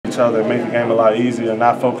other and make the game a lot easier and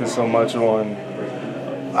not focus so much on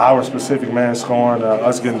our specific man scoring,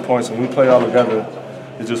 us getting points. When we play all together,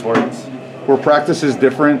 it just works. Were practices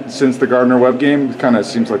different since the Gardner-Webb game? It kind of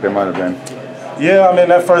seems like they might have been. Yeah, I mean,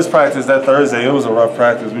 that first practice, that Thursday, it was a rough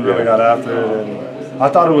practice. We really got after it, and I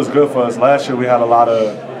thought it was good for us. Last year we had a lot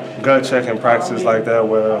of gut-checking practices like that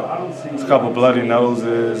where it's a couple bloody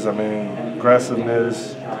noses, I mean,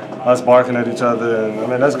 aggressiveness, us barking at each other, and I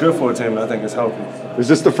mean, that's good for a team, and I think it's healthy. Is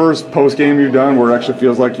this the first post-game you've done where it actually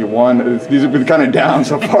feels like you won? These have been kind of down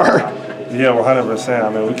so far. Yeah, 100%. I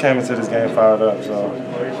mean, we came into this game fired up, so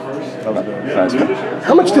that was good. Nice.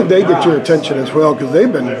 How much did they get your attention as well? Because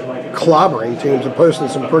they've been clobbering teams and posting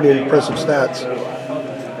some pretty impressive stats.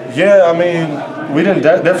 Yeah, I mean, we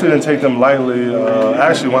definitely didn't take them lightly.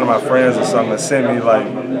 Actually, one of my friends or something sent me,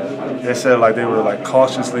 like, they said, like, they were, like,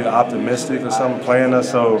 cautiously optimistic or something playing us.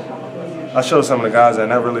 So I showed some of the guys that,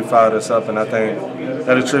 and that really fired us up. And I think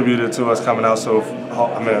that attributed to us coming out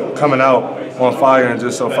coming out on fire and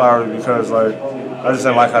just so fiery because, like, I just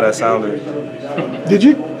didn't like how that sounded.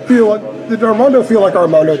 Did Armando feel like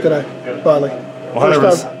Armando today, finally?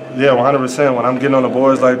 100%. Yeah, 100%. When I'm getting on the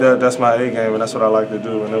boards like that, that's my A game, and that's what I like to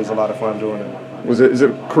do. And it was a lot of fun doing it. Is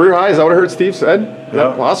it career high? Is that what I heard Steve said? Is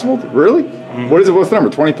that possible? Really? Mm-hmm. What is it? What's the number?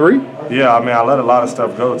 23? Yeah, I mean, I let a lot of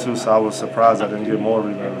stuff go too, so I was surprised I didn't get more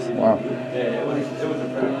rebounds. Wow.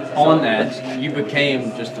 On that, you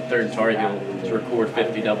became just the third Tar Heel to record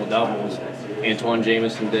 50 double-doubles. Antoine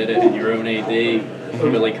Jamison did it, and your own AD,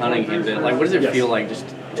 Billy Cunningham did it. Like, what does it feel like just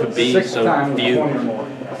to be so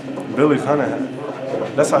viewed? Billy Cunningham.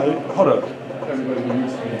 That's how. Hold up.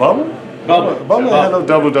 Bubba had no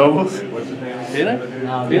double doubles. Did I?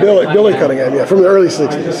 Billy Cunningham, yeah, from the early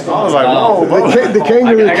 '60s. I was like, whoa, Bubba. The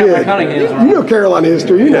Kangaroo I got Kid. my Cunninghams You know Carolina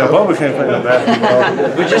history. You know. Yeah, Bubba can't play no basketball.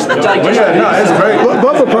 But just But yeah, no, it's great.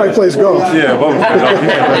 Bubba probably plays golf. Yeah, Bubba plays golf. He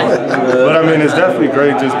can't play. But I mean, it's definitely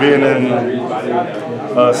great just being in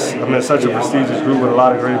such a prestigious group with a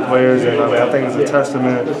lot of great players, and I mean, I think it's a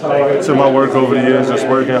testament to my work over the years, just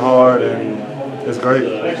working hard, and it's great.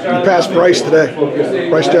 You passed Bryce today.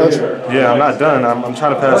 Bryce Johnson. Yeah, I'm not done. I'm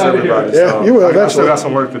trying to pass everybody. Yeah, so you will I still eventually. got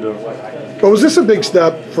some work to do. But was this a big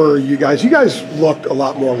step for you guys? You guys looked a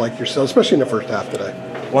lot more like yourselves, especially in the first half today.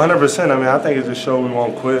 100%. I mean, I think it just showed we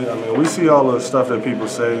won't quit. I mean, we see all the stuff that people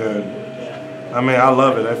say, and I mean, I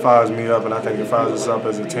love it. It fires me up, and I think it fires us up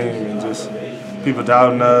as a team, and just people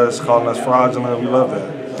doubting us, calling us fraudulent. We love that.